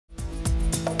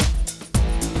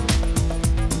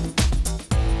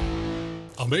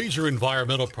A major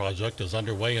environmental project is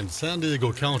underway in San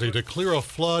Diego County to clear a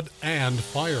flood and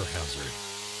fire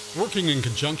hazard. Working in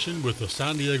conjunction with the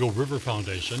San Diego River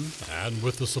Foundation and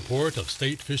with the support of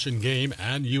State Fish and Game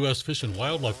and U.S. Fish and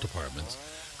Wildlife Departments,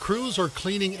 crews are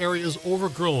cleaning areas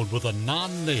overgrown with a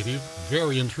non-native,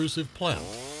 very intrusive plant,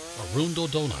 Arundo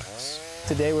Donax.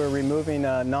 Today we're removing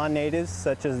non-natives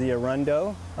such as the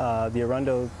Arundo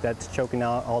that's choking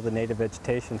out all the native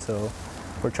vegetation, so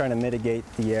we're trying to mitigate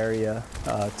the area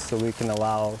so we can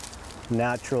allow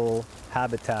natural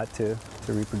habitat to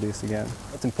reproduce again.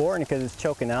 It's important because it's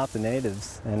choking out the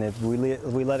natives, and if we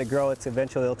let it grow,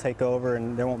 eventually it'll take over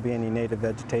and there won't be any native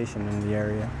vegetation in the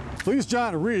area. These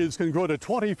giant reeds can grow to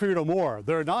 20 feet or more.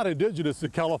 They're not indigenous to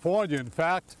California, in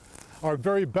fact, are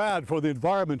very bad for the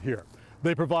environment here.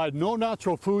 They provide no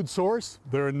natural food source.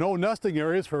 There are no nesting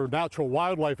areas for natural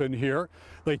wildlife in here.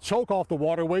 They choke off the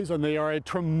waterways, and they are a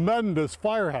tremendous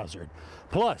fire hazard.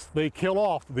 Plus, they kill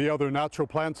off the other natural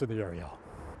plants in the area.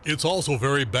 It's also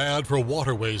very bad for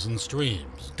waterways and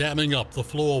streams, damming up the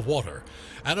flow of water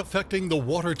and affecting the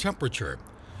water temperature.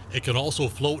 It can also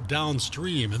float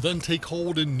downstream and then take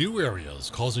hold in new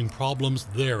areas, causing problems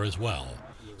there as well.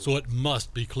 So it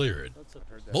must be cleared.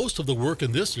 Most of the work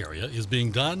in this area is being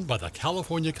done by the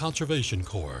California Conservation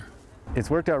Corps. It's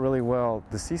worked out really well.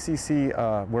 The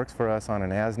CCC works for us on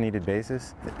an as-needed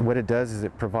basis. What it does is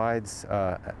it provides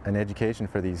an education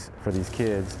for these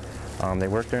kids. They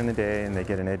work during the day and they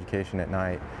get an education at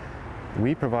night.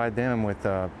 We provide them with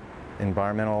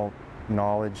environmental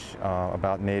knowledge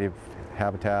about native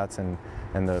habitats and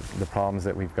the problems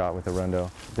that we've got with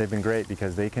Arundo. They've been great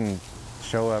because they can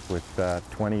show up with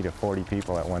 20 to 40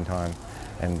 people at one time,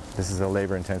 and this is a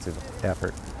labor-intensive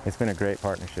effort. It's been a great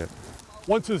partnership.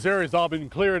 Once this area's all been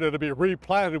cleared, it'll be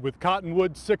replanted with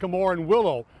cottonwood, sycamore, and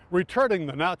willow, returning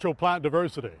the natural plant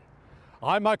diversity.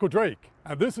 I'm Michael Drake,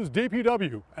 and this is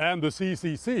DPW and the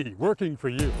CCC working for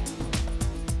you.